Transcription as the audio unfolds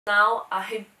Now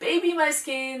I baby my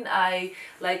skin, I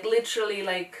literally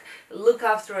look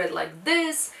after it like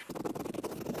this.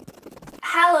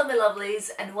 Hello my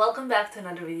lovelies and welcome back to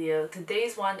another video.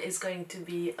 Today's one is going to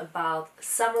be about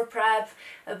summer prep,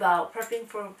 about prepping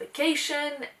for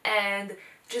vacation and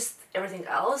just everything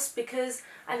else, because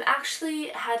I'm actually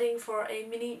heading for a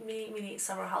mini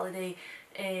summer holiday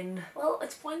in, well,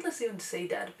 it's pointless even to say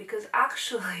that, because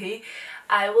actually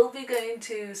I will be going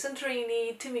to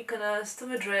Santorini, to Mykonos, to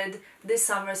Madrid this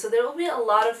summer, so there will be a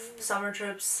lot of summer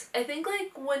trips. I think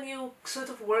when you sort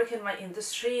of work in my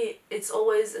industry, it's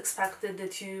always expected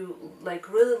that you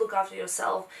really look after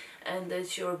yourself and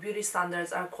that your beauty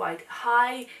standards are quite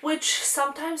high, which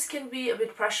sometimes can be a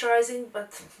bit pressurizing,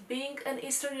 but being an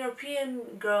Eastern European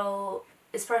girl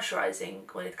is pressurizing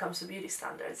when it comes to beauty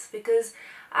standards, because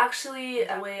actually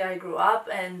the way I grew up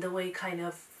and the way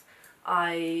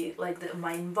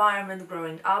my environment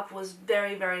growing up was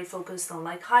very focused on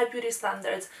high beauty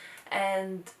standards.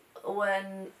 And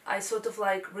when I sort of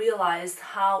realized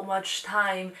how much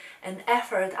time and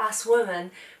effort us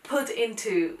women put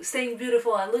into staying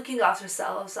beautiful and looking after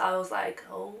ourselves, I was like,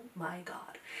 oh my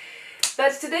god.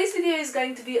 But today's video is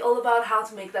going to be all about how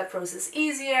to make that process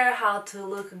easier, how to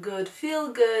look good,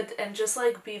 feel good, and just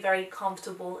be very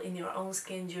comfortable in your own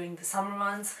skin during the summer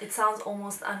months. It sounds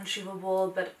almost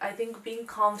unachievable, but I think being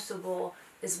comfortable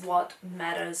is what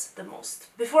matters the most.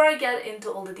 Before I get into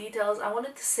all the details, I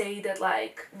wanted to say that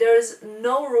there's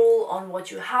no rule on what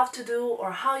you have to do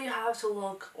or how you have to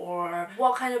look or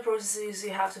what kind of processes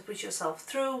you have to put yourself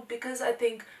through, because I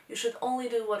think you should only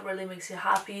do what really makes you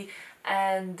happy.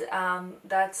 And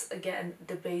that's again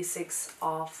the basics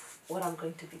of what I'm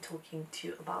going to be talking to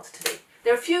you about today.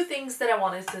 There are a few things that I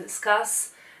wanted to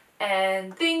discuss,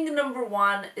 and thing number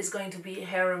one is going to be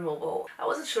hair removal. I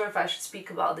wasn't sure if I should speak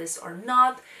about this or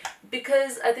not,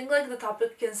 because I think the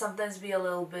topic can sometimes be a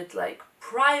little bit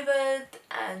private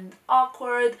and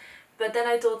awkward, but then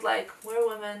I thought we're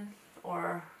women,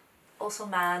 or also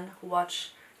men who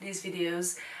watch these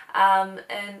videos, and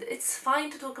it's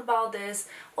fine to talk about this.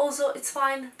 Also, it's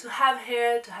fine to have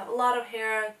hair, to have a lot of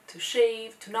hair, to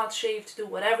shave, to not shave, to do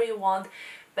whatever you want,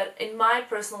 but in my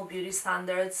personal beauty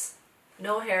standards,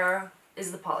 no hair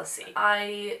is the policy.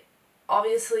 I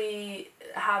obviously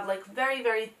have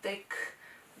very thick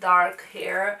dark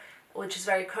hair, which is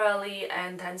very curly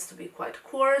and tends to be quite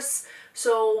coarse,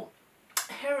 so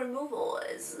hair removal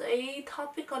is a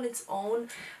topic on its own.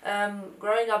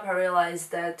 Growing up, I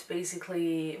realized that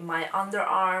basically my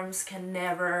underarms can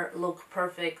never look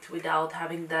perfect without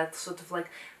having that sort of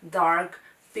dark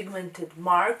pigmented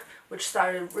mark, which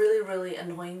started really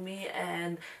annoying me,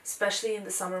 and especially in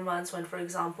the summer months when, for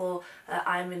example,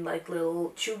 I'm in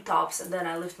little tube tops and then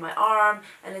I lift my arm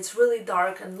and it's really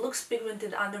dark and looks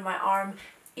pigmented under my arm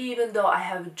even though I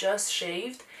have just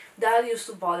shaved. That used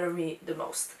to bother me the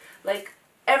most.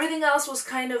 Everything else was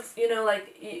kind of,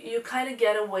 you kind of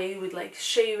get away with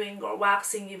shaving or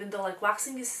waxing, even though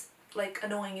waxing is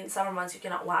annoying in summer months. You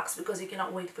cannot wax because you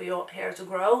cannot wait for your hair to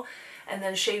grow, and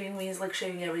then shaving means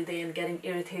shaving every day and getting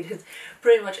irritated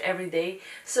pretty much every day.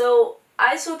 So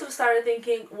I sort of started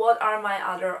thinking, what are my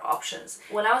other options?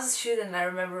 When I was a student, I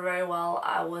remember very well,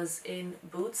 I was in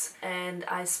Boots and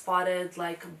I spotted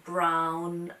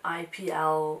brown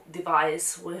IPL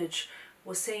device, which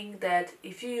was saying that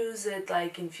if you use it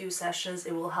in few sessions,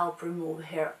 it will help remove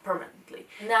hair permanently.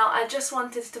 Now, I just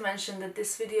wanted to mention that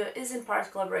this video is in part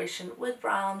collaboration with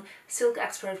Brown Silk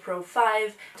Expert Pro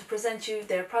 5 to present you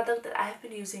their product that I have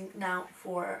been using now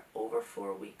for over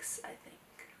 4 weeks, I think.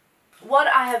 What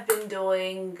I have been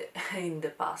doing in the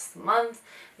past month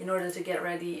in order to get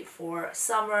ready for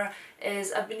summer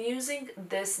is I've been using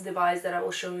this device that I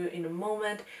will show you in a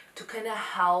moment to kind of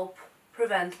help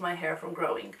prevent my hair from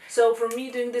growing. So for me,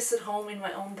 doing this at home in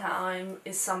my own time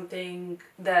is something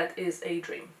that is a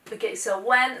dream. Okay, so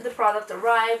when the product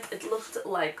arrived, it looked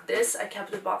like this. I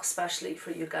kept the box specially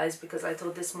for you guys because I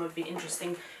thought this might be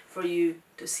interesting for you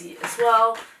to see as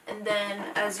well. And then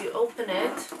as you open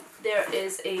it, there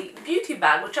is a beauty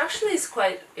bag, which actually is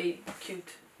quite a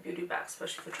cute beauty bag,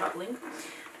 especially for traveling.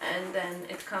 And then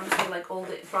it comes with all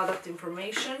the product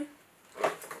information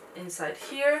inside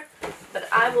here, but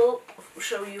I will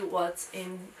show you what's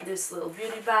in this little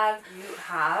beauty bag. You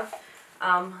have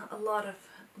a lot of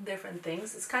different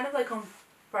things. It's kind of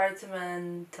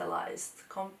compartmentalized.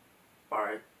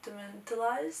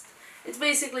 It's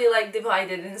basically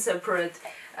divided in separate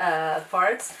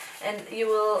parts, and you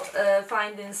will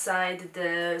find inside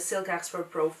the Silk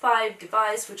Expert Pro 5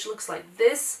 device, which looks like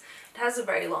this. It has a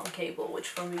very long cable, which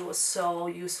for me was so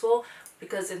useful.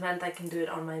 because it meant I can do it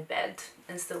on my bed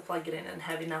and still plug it in and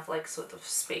have enough like sort of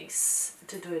space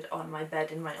to do it on my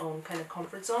bed in my own kind of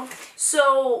comfort zone.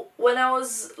 So when I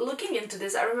was looking into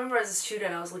this, I remember as a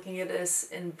student I was looking at this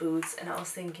in Boots and I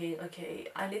was thinking, okay,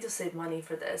 I need to save money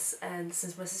for this. And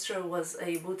since my sister was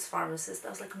a Boots pharmacist, I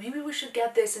was like, maybe we should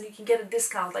get this and you can get a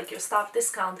discount, like your staff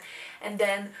discount, and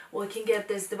then we can get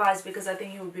this device because I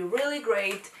think it would be really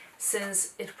great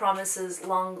since it promises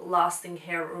long-lasting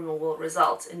hair removal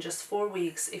results in just 4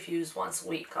 weeks if used once a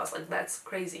week. I was like, that's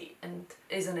crazy, and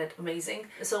isn't it amazing?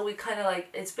 So we kind of like,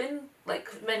 it's been like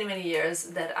many years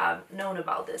that I've known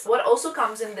about this. What also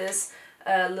comes in this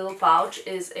little pouch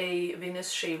is a Venus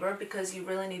shaver, because you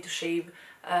really need to shave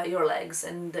your legs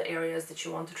and the areas that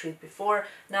you want to treat before.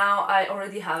 Now I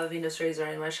already have a Venus razor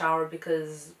in my shower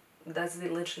because that's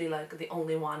literally like the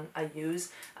only one I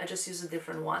use. I just use a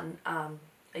different one.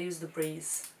 I use the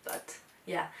Breeze, but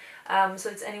yeah. So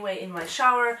it's anyway in my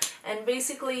shower, and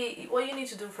basically what you need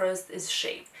to do first is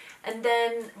shave. And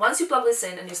then once you plug this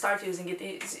in and you start using it,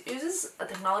 it uses a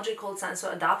technology called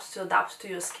Senso Adapt to adapt to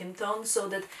your skin tone, so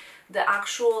that the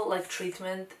actual like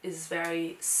treatment is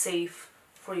very safe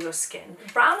for your skin.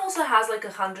 Brown also has like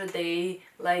 100-day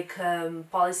like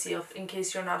policy of, in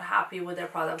case you're not happy with their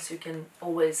products, you can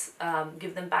always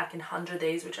give them back in 100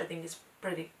 days, which I think is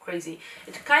pretty crazy.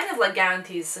 It kind of like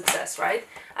guarantees success, right?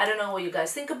 I don't know what you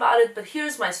guys think about it, but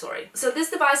here's my story. So this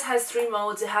device has 3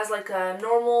 modes. It has like a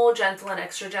normal, gentle, and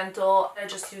extra gentle. I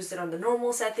just used it on the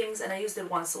normal settings and I used it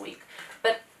once a week.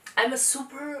 But I'm a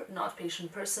super not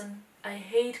patient person. I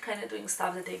hate kind of doing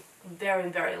stuff that take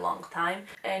very long time,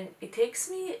 and it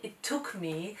took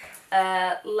me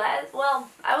well,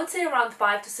 I would say around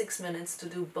 5 to 6 minutes to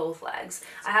do both legs.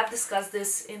 I have discussed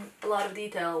this in a lot of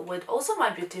detail with also my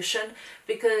beautician,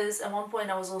 because at one point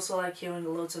I was also like hearing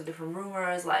loads of different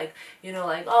rumors, like, you know,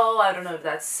 like, oh, I don't know if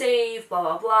that's safe, blah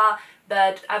blah blah.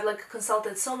 But I've like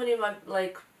consulted so many of my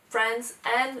like friends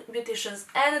and beauticians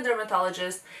and a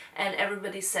dermatologist, and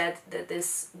everybody said that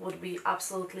this would be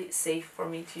absolutely safe for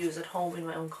me to use at home in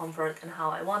my own comfort and how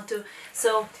I want to.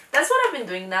 So that's what I've been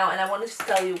doing now, and I wanted to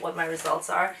tell you what my results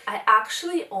are. I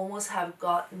actually almost have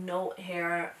got no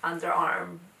hair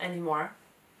underarm anymore,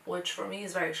 which for me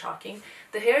is very shocking.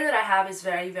 The hair that I have is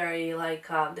very like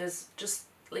there's just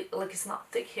like it's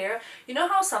not thick hair. You know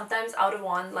how sometimes out of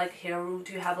one like hair root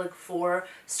you have like 4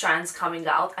 strands coming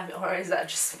out? I mean, or is that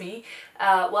just me?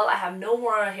 Well, I have no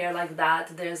more hair like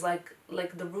that. There's like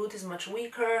the root is much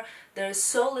weaker. There's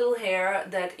so little hair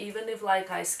that even if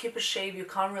like I skip a shave, you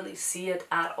can't really see it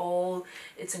at all.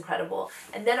 It's incredible.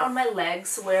 And then on my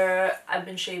legs, where I've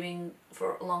been shaving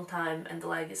for a long time and the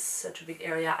leg is such a big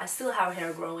area, I still have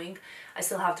hair growing. I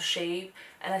still have to shave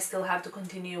and I still have to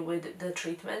continue with the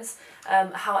treatments.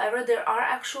 However, there are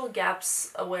actual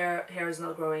gaps where hair is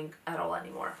not growing at all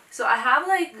anymore. So I have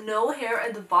like no hair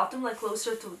at the bottom, like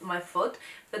closer to my foot,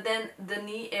 but then the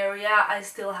knee area I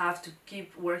still have to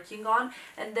keep working on.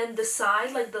 And then the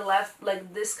side, like the left,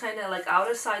 like this kind of like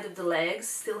outer side of the legs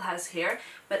still has hair,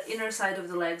 but inner side of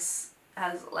the legs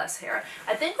has less hair.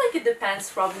 I think like it depends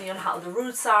probably on how the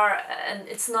roots are, and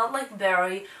it's not like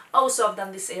very, oh, so I've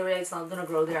done this area, it's not gonna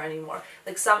grow there anymore.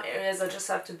 Like some areas I just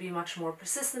have to be much more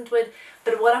persistent with.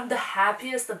 But what I'm the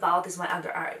happiest about is my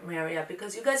underarm area,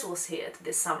 because you guys will see it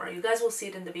this summer. You guys will see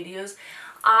it in the videos.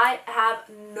 I have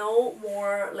no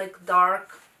more like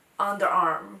dark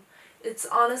underarm. It's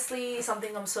honestly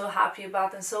something I'm so happy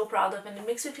about and so proud of, and it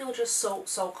makes me feel just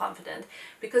so confident,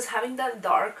 because having that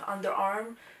dark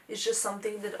underarm is just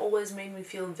something that always made me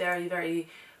feel very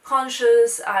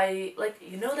conscious. I like,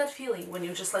 you know that feeling when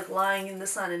you're just like lying in the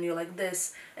sun and you're like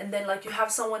this, and then like you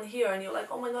have someone here and you're like,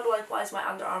 oh my god, like why is my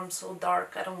underarm so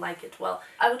dark? I don't like it. Well,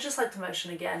 I would just like to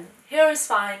mention again, hair is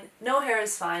fine, no hair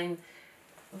is fine,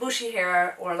 bushy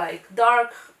hair or like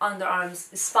dark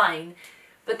underarms is fine,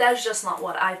 but that's just not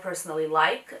what I personally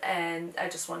like, and I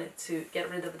just wanted to get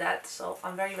rid of that. So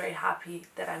I'm very happy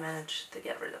that I managed to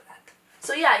get rid of that.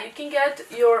 So yeah, you can get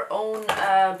your own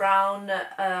brown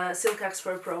Silk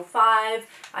Expert Pro 5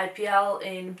 IPL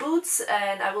in Boots,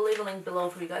 and I will leave a link below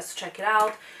for you guys to check it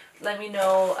out. Let me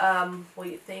know what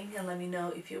you think, and let me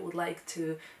know if you would like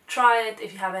to try it.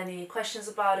 If you have any questions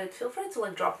about it, feel free to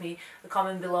like drop me a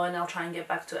comment below, and I'll try and get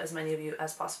back to as many of you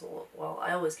as possible. Well,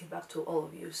 I always get back to all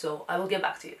of you, so I will get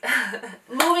back to you.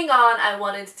 Moving on, I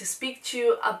wanted to speak to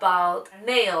you about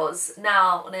nails.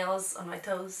 Now, nails on my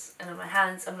toes and on my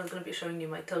hands. I'm not going to be showing you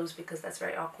my toes because that's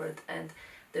very awkward and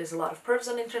there's a lot of pervs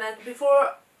on the internet.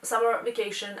 Before summer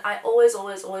vacation, I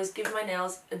always give my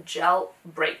nails a gel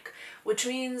break, which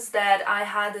means that I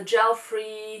had a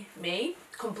gel-free May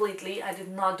completely. I did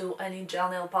not do any gel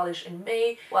nail polish in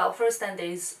May, well, first 10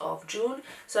 days of June.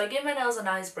 So I gave my nails a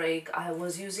nice break. I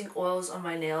was using oils on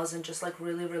my nails and just like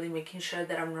really making sure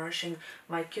that I'm nourishing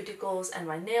my cuticles and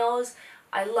my nails.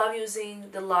 I love using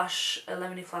the Lush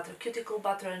Lemony Flutter Cuticle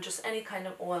Butter and just any kind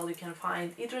of oil you can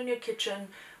find either in your kitchen,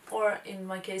 or in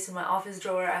my case in my office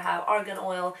drawer. I have argan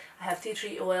oil, I have tea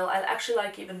tree oil. I actually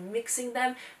like even mixing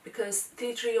them because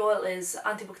tea tree oil is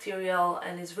antibacterial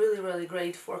and is really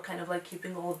great for kind of like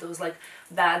keeping all of those like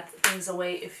bad things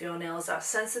away if your nails are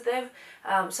sensitive.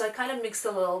 So I kind of mixed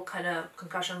a little kind of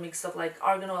concussion mix of like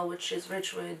argan oil, which is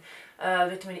rich with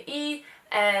vitamin E,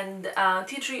 and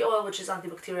tea tree oil, which is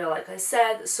antibacterial like I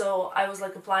said. So I was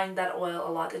like applying that oil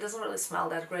a lot. It doesn't really smell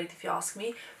that great if you ask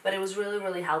me, but it was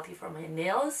really healthy for my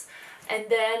nails. And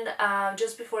then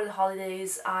just before the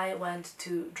holidays I went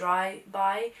to Dry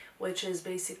By, which is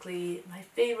basically my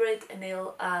favorite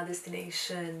nail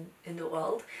destination in the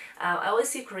world. I always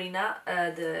see Karina,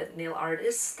 the nail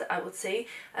artist, I would say,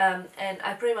 and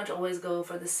I pretty much always go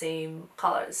for the same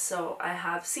colors. So I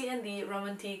have C&D,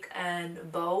 Romantique and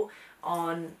Bow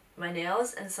on my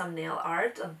nails and some nail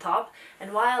art on top.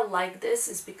 And why I like this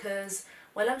is because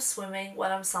when I'm swimming,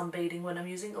 when I'm sunbathing, when I'm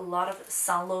using a lot of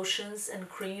sun lotions and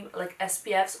cream like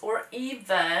SPFs or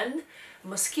even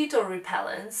mosquito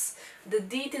repellents, the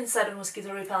DEET inside of mosquito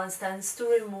repellents tends to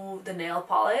remove the nail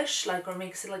polish, like, or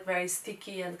makes it like very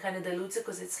sticky and kind of dilutes it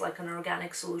because it's like an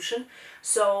organic solution.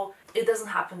 So it doesn't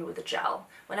happen with the gel.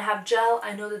 When I have gel,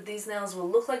 I know that these nails will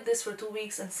look like this for 2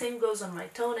 weeks, and same goes on my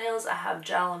toenails. I have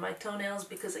gel on my toenails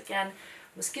because again,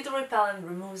 mosquito repellent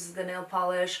removes the nail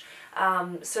polish.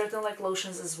 Certain like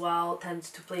lotions as well tend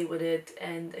to play with it,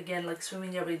 and again, like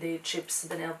swimming every day chips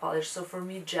the nail polish. So for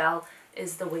me, gel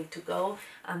is the way to go.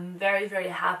 I'm very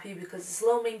happy because it's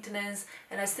low maintenance,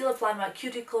 and I still apply my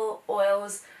cuticle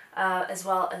oils as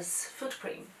well as foot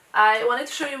cream. I wanted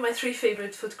to show you my 3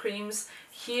 favorite foot creams.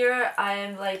 Here I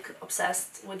am like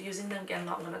obsessed with using them. Again, I'm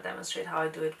not going to demonstrate how I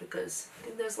do it because I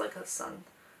think there's like a sun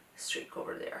streak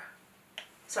over there.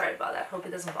 Sorry about that, hope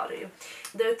it doesn't bother you.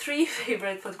 There are 3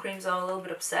 favorite foot creams. I'm a little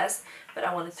bit obsessed, but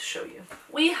I wanted to show you.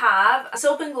 We have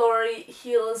Soap & Glory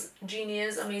Heels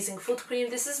Genius Amazing Foot Cream.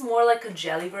 This is more like a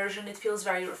jelly version. It feels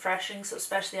very refreshing, so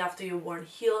especially after you've worn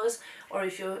heels or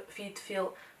if your feet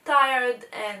feel tired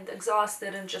and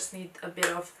exhausted and just need a bit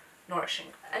of nourishing.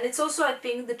 And it's also, I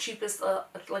think, the cheapest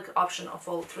like option of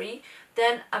all 3.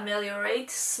 Then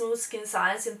Ameliorate Smooth Skin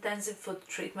Science Intensive Foot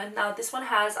Treatment. Now this one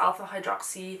has alpha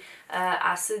hydroxy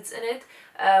acids in it,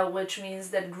 which means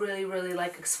that it really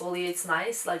like exfoliates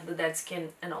nice, like the dead skin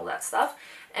and all that stuff.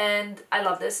 And I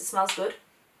love this. It smells good.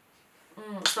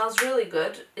 It smells really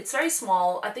good. It's very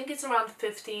small. I think it's around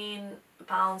 15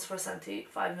 pounds for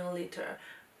 75 milliliter,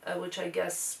 which I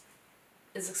guess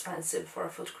is expensive for a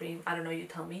foot cream. I don't know, you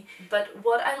tell me. But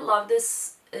what I love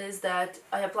this is that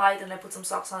I apply it and I put some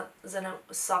socks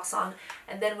on,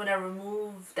 and then when I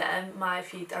remove them, my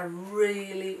feet are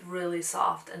really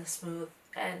soft and smooth,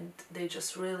 and they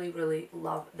just really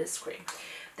love this cream.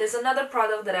 There's another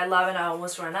product that I love and I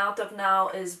almost ran out of now,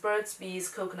 is Burt's Bees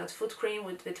Coconut Foot Cream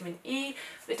with vitamin E.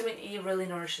 Vitamin E really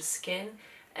nourishes skin,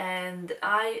 and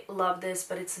I love this,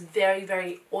 but it's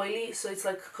very oily. So it's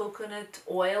like coconut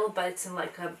oil, but it's in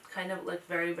like a kind of like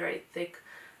very thick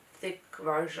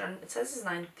version. It says it's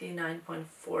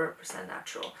 99.4%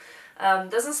 natural.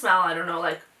 Doesn't smell, I don't know,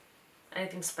 like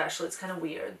anything special. It's kind of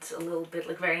weird, a little bit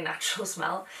like very natural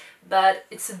smell, but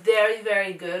it's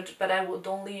very good. But I would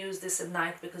only use this at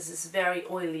night because it's very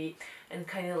oily and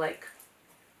kind of like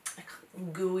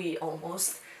gooey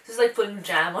almost. It's like putting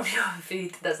jam on your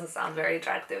feet. It doesn't sound very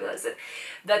attractive, does it?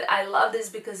 But I love this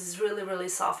because it's really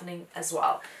softening as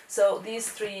well. So these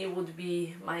 3 would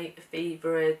be my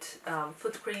favorite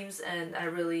foot creams, and I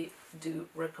really do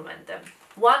recommend them.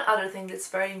 One other thing that's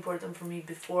very important for me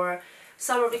before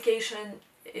summer vacation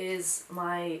is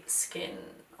my skin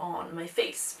on my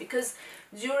face, because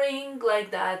during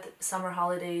like that summer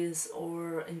holidays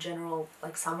or in general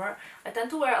like summer, I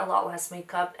tend to wear a lot less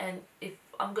makeup, and if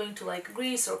I'm going to like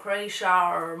Greece or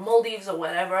Croatia or Maldives or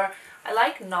whatever, I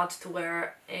like not to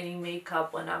wear any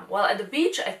makeup when I'm, well, at the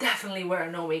beach I definitely wear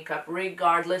no makeup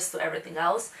regardless to everything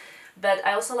else, but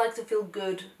I also like to feel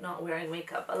good not wearing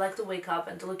makeup. I like to wake up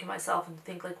and to look at myself and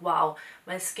think like, wow,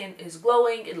 my skin is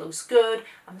glowing, it looks good,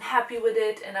 I'm happy with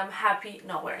it, and I'm happy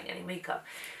not wearing any makeup.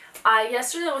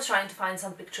 Yesterday I was trying to find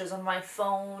some pictures on my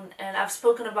phone, and I've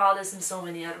spoken about this in so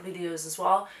many other videos as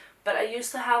well, but I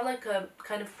used to have like a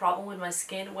kind of problem with my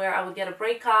skin where I would get a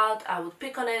breakout, I would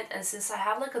pick on it, and since I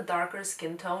have like a darker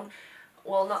skin tone,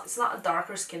 well, not, it's not a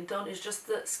darker skin tone, it's just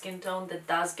the skin tone that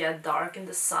does get dark in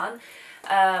the sun.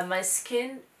 My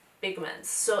skin pigments.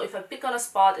 So if I pick on a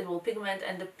spot, it will pigment,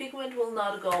 and the pigment will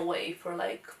not go away for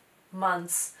like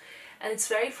months. And it's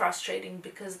very frustrating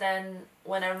because then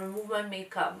when I remove my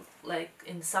makeup, like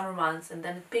in summer months, and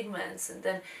then it pigments, and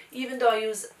then even though I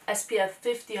use SPF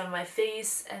 50 on my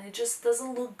face, and it just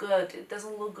doesn't look good. It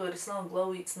doesn't look good. It's not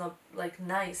glowy. It's not like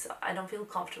nice. I don't feel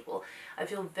comfortable. I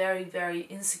feel very, very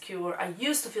insecure. I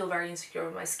used to feel very insecure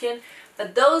with my skin,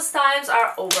 but those times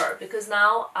are over because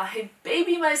now I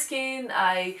baby my skin.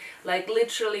 I like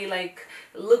literally like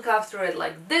look after it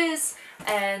like this,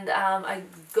 and I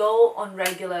go on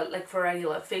regular, like for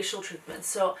regular facial treatments.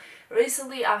 So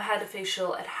recently I've had a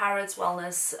facial at Harrods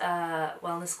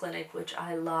Wellness Clinic, which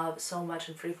I love so much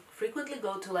and frequently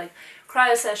go to like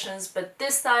cryo sessions, but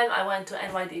this time I went to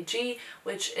NYDG,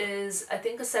 which is I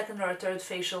think a second or a third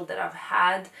facial that I've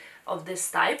had of this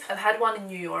type. I've had one in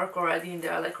New York already in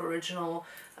their like original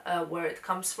where it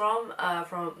comes from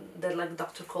that like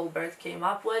Dr. Colbert came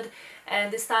up with,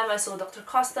 and this time I saw Dr.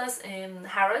 Costas in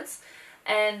Harrods,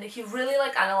 and he really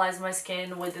like analyzed my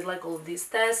skin. We did like all of these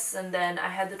tests, and then I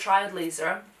had the triad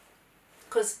laser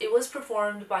because it was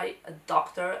performed by a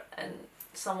doctor and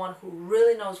someone who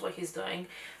really knows what he's doing.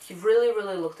 He really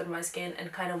looked at my skin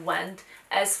and kind of went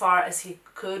as far as he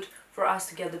could for us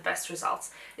to get the best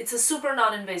results. It's a super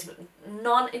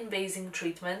non-invasive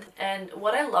treatment, and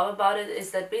what I love about it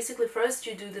is that basically first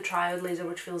you do the triad laser,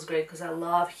 which feels great because I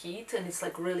love heat and it's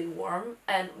like really warm,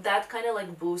 and that kind of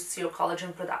like boosts your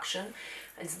collagen production.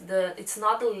 It's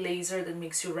not the laser that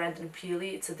makes you red and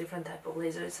peely, it's a different type of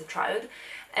laser, it's a triad.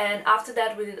 And after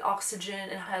that we did oxygen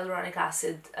and hyaluronic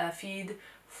acid feed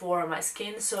for my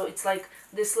skin. So it's like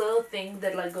this little thing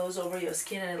that like goes over your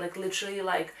skin and it like literally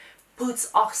like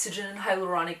puts oxygen and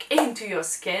hyaluronic into your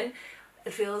skin.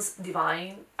 It feels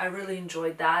divine. I really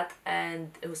enjoyed that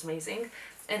and it was amazing.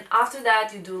 And after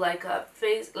that you do like a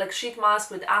face like sheet mask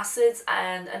with acids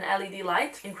and an LED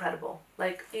light. Incredible,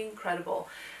 like incredible.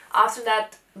 After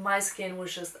that my skin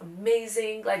was just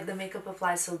amazing. Like the makeup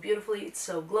applies so beautifully, it's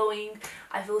so glowing.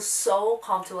 I feel so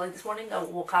comfortable. Like this morning I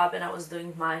woke up and I was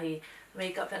doing my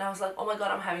makeup and I was like, oh my god,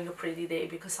 I'm having a pretty day,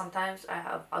 because sometimes I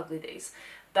have ugly days,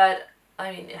 but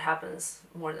I mean, it happens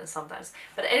more than sometimes.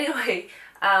 But anyway,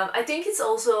 I think it's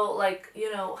also like,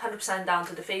 you know, 100% down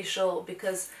to the facial,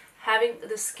 because having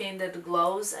the skin that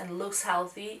glows and looks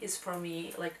healthy is for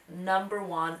me like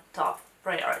 #1 top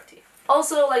priority.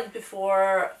 Also, like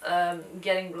before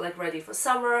getting like ready for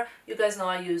summer, you guys know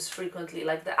I use frequently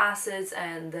like the acids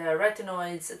and the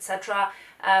retinoids, etc.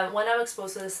 When I'm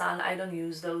exposed to the sun, I don't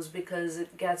use those because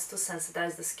it gets to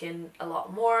sensitize the skin a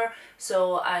lot more.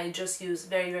 So I just use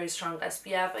very strong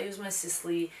SPF. I use my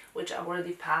Sisley, which I've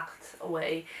already packed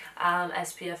away,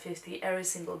 SPF 50 every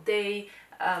single day.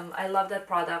 I love that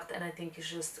product and I think it's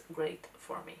just great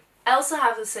for me. I also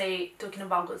have to say, talking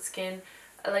about good skin,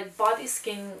 like body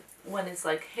skin when it's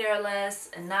like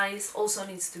hairless and nice also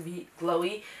needs to be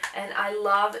glowy, and I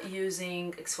love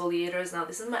using exfoliators. Now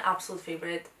this is my absolute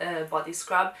favorite body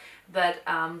scrub, but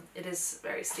it is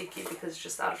very sticky because it's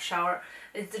just out of shower.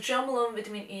 It's the Jo Malone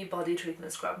Vitamin E Body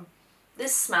Treatment Scrub.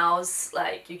 This smells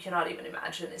like you cannot even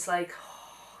imagine. It's like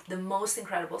the most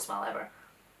incredible smell ever.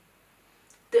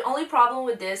 The only problem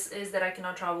with this is that I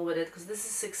cannot travel with it because this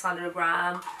is 600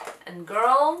 gram, and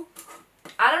girl,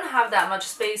 I don't have that much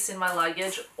space in my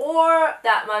luggage or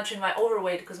that much in my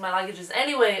overweight, because my luggage is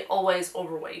anyway always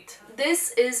overweight.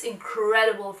 This is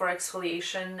incredible for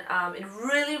exfoliation. It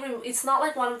really, it's not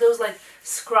like one of those like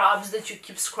scrubs that you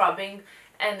keep scrubbing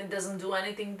and it doesn't do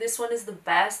anything. This one is the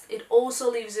best. It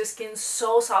also leaves your skin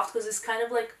so soft because it's kind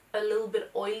of like a little bit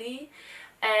oily,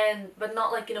 but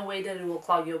not like in a way that it will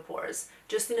clog your pores,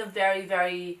 just in a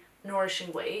very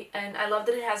nourishing way. And I love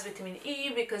that it has vitamin E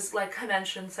because, like I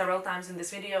mentioned several times in this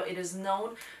video, it is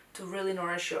known to really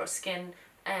nourish your skin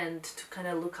and to kind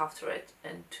of look after it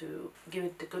and to give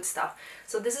it the good stuff.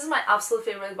 So this is my absolute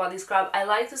favorite body scrub. I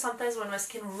like to sometimes, when my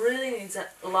skin really needs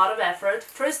a lot of effort,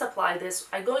 first apply this.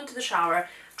 I go into the shower,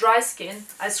 dry skin,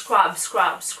 I scrub,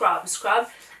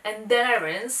 and then I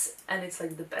rinse, and it's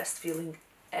like the best feeling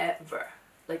ever,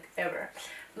 like ever.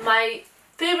 My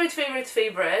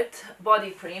favorite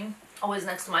body cream, always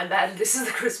next to my bed, this is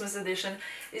the Christmas edition,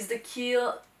 is the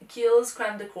Kiehl's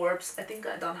Creme de Corps. I think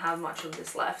I don't have much of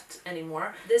this left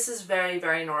anymore. This is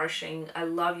very nourishing. I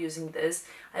love using this.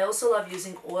 I also love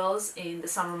using oils in the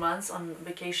summer months on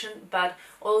vacation, but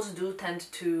oils do tend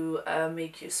to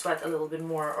make you sweat a little bit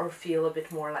more or feel a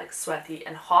bit more like sweaty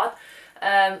and hot.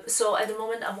 So at the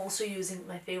moment I'm also using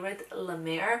my favorite La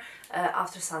Mer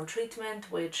After Sun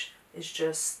Treatment, which is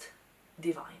just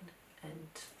divine, and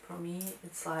for me,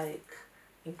 it's like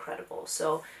incredible.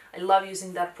 So I love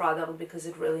using that product because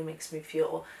it really makes me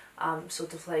feel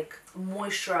sort of like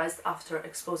moisturized after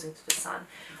exposing to the sun.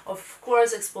 Of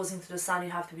course, exposing to the sun,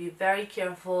 you have to be very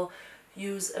careful.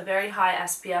 Use a very high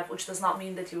SPF, which does not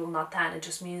mean that you will not tan. It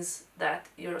just means that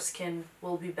your skin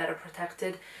will be better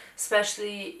protected,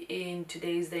 especially in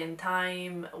today's day and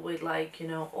time with, like, you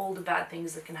know, all the bad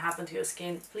things that can happen to your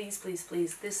skin. Please, please,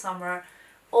 please, this summer,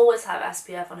 always have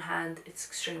SPF on hand. It's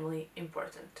extremely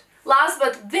important. Last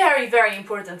but very, very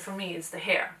important for me is the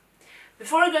hair.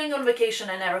 Before going on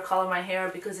vacation, I never color my hair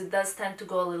because it does tend to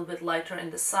go a little bit lighter in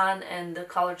the sun and the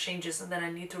color changes, and then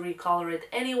I need to recolor it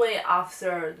anyway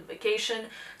after the vacation,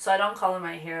 so I don't color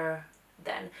my hair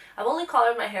then. I've only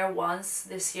colored my hair once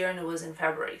this year, and it was in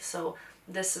February, so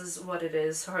this is what it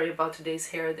is. Sorry about today's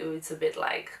hairdo, it's a bit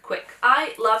like quick.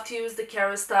 I love to use the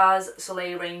Kerastase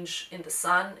Soleil range in the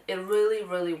sun. It really,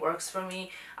 really works for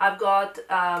me. I've got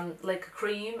like a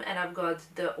cream, and I've got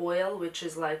the oil, which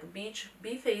is like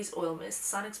Bee Phase Oil Mist,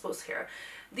 Sun Exposed Hair.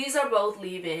 These are both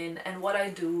leave-in, and what I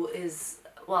do is,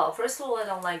 well, first of all, I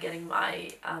don't like getting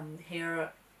my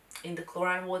hair in the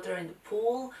chlorine water in the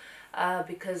pool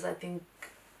because I think,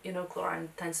 you know, chlorine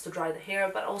tends to dry the hair,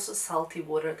 but also salty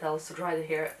water tends to dry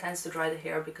the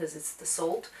hair because it's the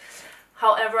salt.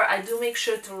 However, I do make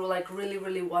sure to like really,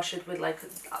 really wash it with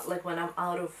like when I'm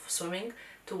out of swimming,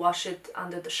 to wash it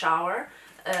under the shower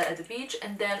at the beach,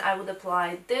 and then I would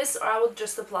apply this, or I would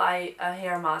just apply a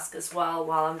hair mask as well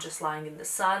while I'm just lying in the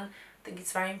sun. I think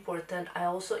it's very important. I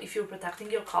also, if you're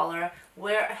protecting your color,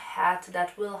 wear a hat.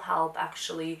 That will help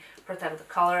actually protect the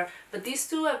color. But these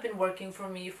two have been working for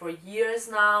me for years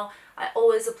now. I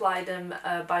always apply them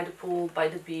by the pool, by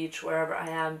the beach, wherever I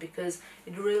am, because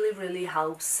it really, really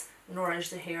helps nourish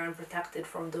the hair and protect it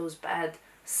from those bad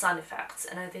sun effects,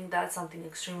 and I think that's something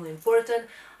extremely important.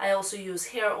 I also use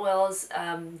hair oils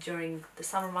during the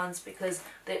summer months because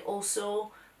they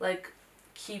also like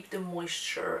keep the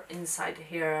moisture inside the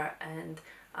hair, and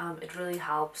it really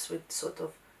helps with sort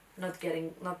of not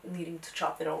needing to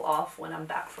chop it all off when I'm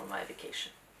back from my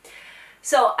vacation.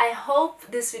 So I hope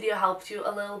this video helped you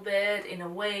a little bit in a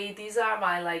way. These are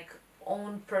my like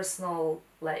own personal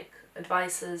like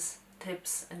advices,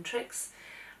 tips and tricks.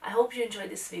 I hope you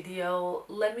enjoyed this video.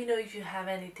 Let me know if you have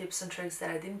any tips and tricks that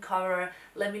I didn't cover.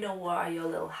 Let me know what are your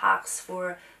little hacks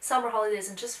for summer holidays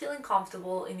and just feeling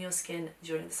comfortable in your skin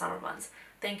during the summer months.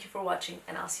 Thank you for watching,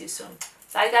 and I'll see you soon.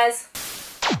 Bye guys!